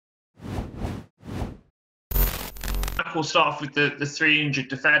we'll start off with the three injured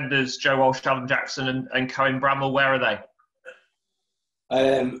defenders, Joe Walsh, Alan Jackson and Cohen Bramall. Where are they?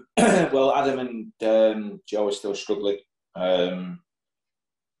 Well, Adam and Joe are still struggling,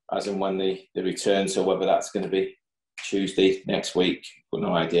 as and when they return. So whether that's going to be Tuesday next week, got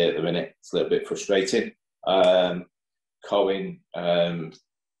no idea at the minute. It's a little bit frustrating. Cohen's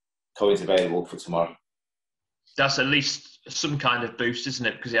available for tomorrow. That's at least some kind of boost, isn't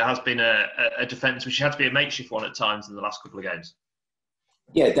it? Because it has been a defence which had to be a makeshift one at times in the last couple of games.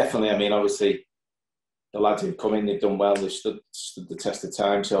 Yeah, definitely. I mean, obviously, the lads who've come in, they've done well. They've stood the test of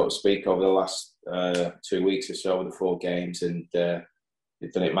time, so to speak, over the last 2 weeks or so, the 4 games, and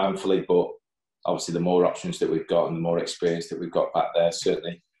they've done it manfully. But obviously, the more options that we've got and the more experience that we've got back there,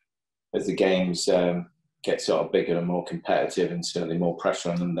 certainly, as the games get sort of bigger and more competitive and certainly more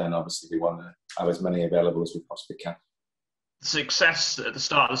pressure on them, then obviously we want to have as many available as we possibly can. Success at the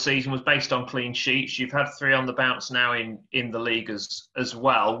start of the season was based on clean sheets. You've had 3 on the bounce now in the league as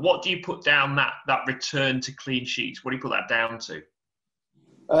well. What do you put down that return to clean sheets? What do you put that down to?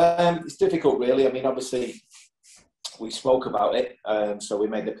 It's difficult, really. I mean, obviously, we spoke about it, so we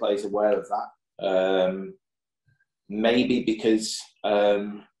made the players aware of that. Maybe because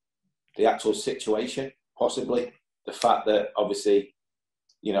the actual situation, possibly. The fact that, obviously,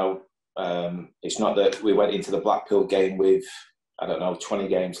 you know, it's not that we went into the Blackpool game with, 20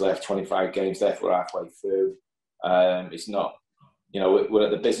 games left, 25 games left, we're halfway through. It's not, we're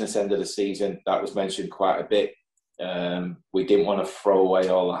at the business end of the season. That was mentioned quite a bit. We didn't want to throw away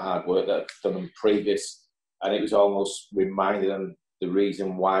all the hard work that I've done in previous. And it was almost reminding them the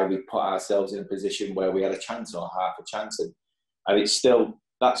reason why we put ourselves in a position where we had a chance or half a chance. And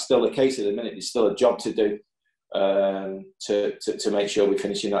that's still the case at the minute. There's still a job to do. To make sure we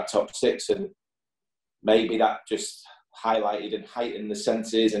finish in that top 6, and maybe that just highlighted and heightened the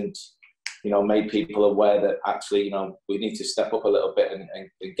senses and made people aware that actually we need to step up a little bit and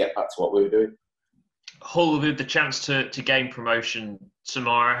get back to what we were doing. Hull with the chance to gain promotion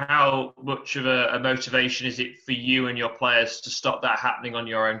tomorrow, how much of a motivation is it for you and your players to stop that happening on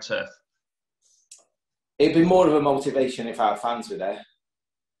your own turf? It'd be more of a motivation if our fans were there.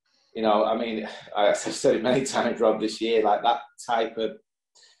 I mean, I've said it many times, Rob, this year, like that type of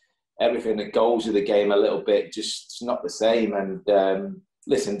everything that goes with the game a little bit, just it's not the same. And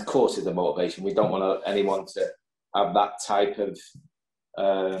listen, of course, it's a motivation. We don't want anyone to have that type of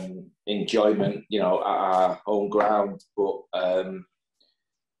enjoyment, at our home ground. But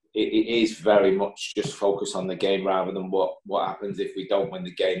it is very much just focus on the game rather than what happens if we don't win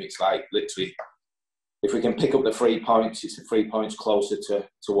the game. It's like literally, if we can pick up the 3 points, it's the 3 points closer to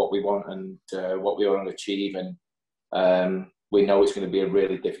what we want and what we want to achieve. And we know it's going to be a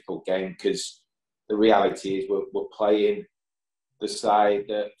really difficult game because the reality is we're playing the side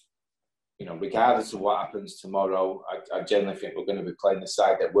that, regardless of what happens tomorrow, I generally think we're going to be playing the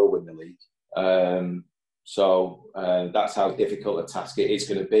side that will win the league. So that's how difficult a task it is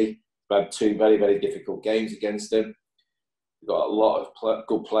going to be. We've had 2 very, very difficult games against them. We've got a lot of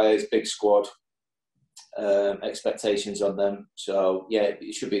good players, big squad. Expectations on them, so yeah,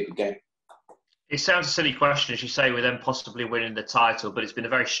 it should be a good game. It sounds a silly question, as you say, with them possibly winning the title, but it's been a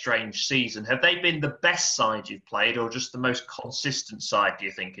very strange season. Have they been the best side you've played, or just the most consistent side, do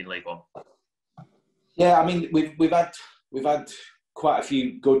you think, in League One? Yeah, I mean, we've had quite a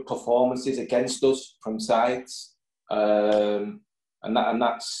few good performances against us from sides, and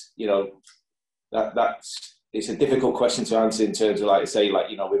that's that's it's a difficult question to answer in terms of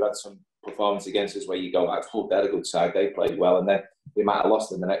we've had some performance against us where you go, oh, they're a good side, they played well, and then they might have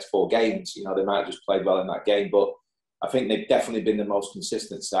lost in the next 4 games. They might have just played well in that game, but I think they've definitely been the most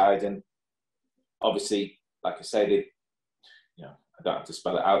consistent side. And obviously, like I say, I don't have to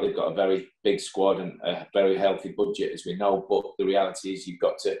spell it out, they've got a very big squad and a very healthy budget, as we know, but the reality is you've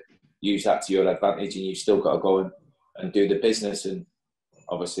got to use that to your advantage, and you've still got to go and do the business. And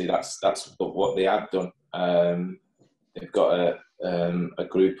obviously that's what they have done. They've got a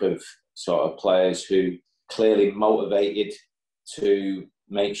group of sort of players who clearly motivated to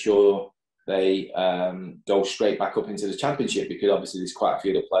make sure they go straight back up into the Championship, because obviously there's quite a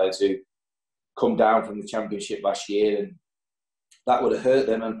few of the players who come down from the Championship last year, and that would have hurt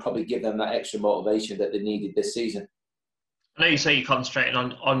them and probably give them that extra motivation that they needed this season. I know you say you're concentrating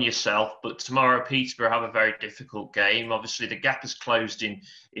on yourself, but tomorrow Peterborough have a very difficult game. Obviously, the gap has closed in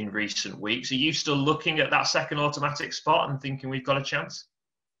recent weeks. Are you still looking at that second automatic spot and thinking we've got a chance?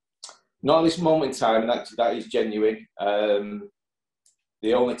 Not at this moment in time, and that is genuine.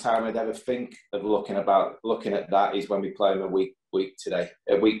 The only time I'd ever think of looking at that is when we play them a week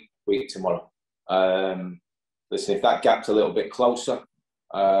tomorrow. Listen, if that gap's a little bit closer,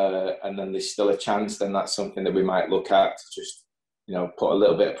 and then there's still a chance, then that's something that we might look at to just, put a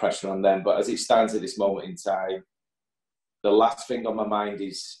little bit of pressure on them. But as it stands at this moment in time, the last thing on my mind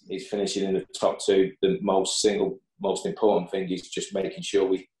is finishing in the top two. The most important thing is just making sure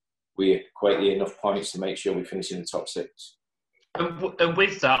we equate enough points to make sure we finish in the top six. And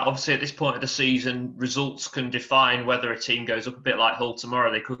with that, obviously at this point of the season, results can define whether a team goes up. A bit like Hull tomorrow,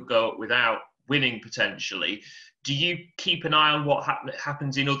 they could go up without winning potentially. Do you keep an eye on what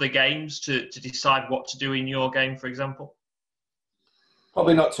happens in other games to decide what to do in your game, for example?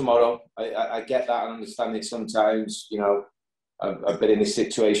 Probably not tomorrow. I get that and understand it sometimes. I've been in this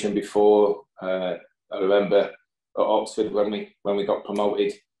situation before. I remember at Oxford when we got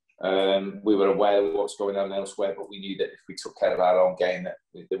promoted, we were aware of what's going on elsewhere, but we knew that if we took care of our own game, that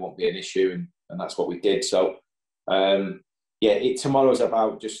there won't be an issue, and that's what we did. So, tomorrow's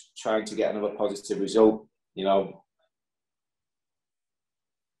about just trying to get another positive result.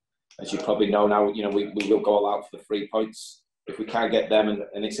 As you probably know now, we will go all out for the 3 points. If we can't get them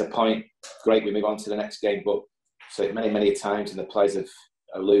and it's a point, great, we move on to the next game. But so many times, and the players have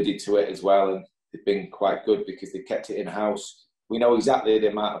alluded to it as well, and they've been quite good because they've kept it in-house. We know exactly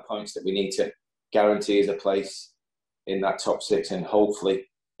the amount of points that we need to guarantee as a place in that top six, and hopefully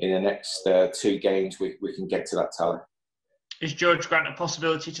in the next 2 games we can get to that tally. Is George Grant a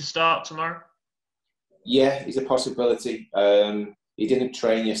possibility to start tomorrow? Yeah, he's a possibility. He didn't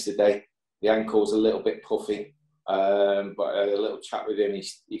train yesterday. The ankle's a little bit puffy, but I had a little chat with him.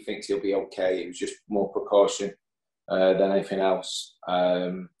 He thinks he'll be okay. It was just more precaution than anything else.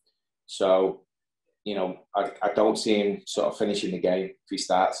 So, I don't see him sort of finishing the game if he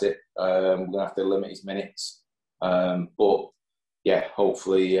starts it. We're going to have to limit his minutes. But, yeah,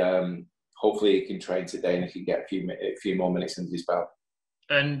 hopefully he can train today and he can get a few more minutes under his belt.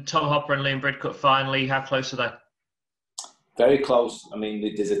 And Tom Hopper and Liam Bridcut finally, how close are they? Very close. I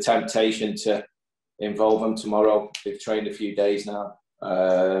mean, there's a temptation to involve them tomorrow. They've trained a few days now.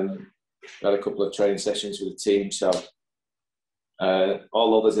 Had a couple of training sessions with the team. So,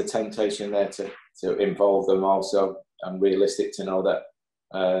 although there's a temptation there to involve them also, I'm realistic to know that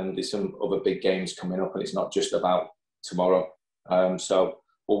there's some other big games coming up and it's not just about tomorrow. So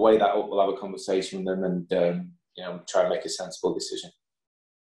we'll weigh that up. We'll have a conversation with them and try and make a sensible decision.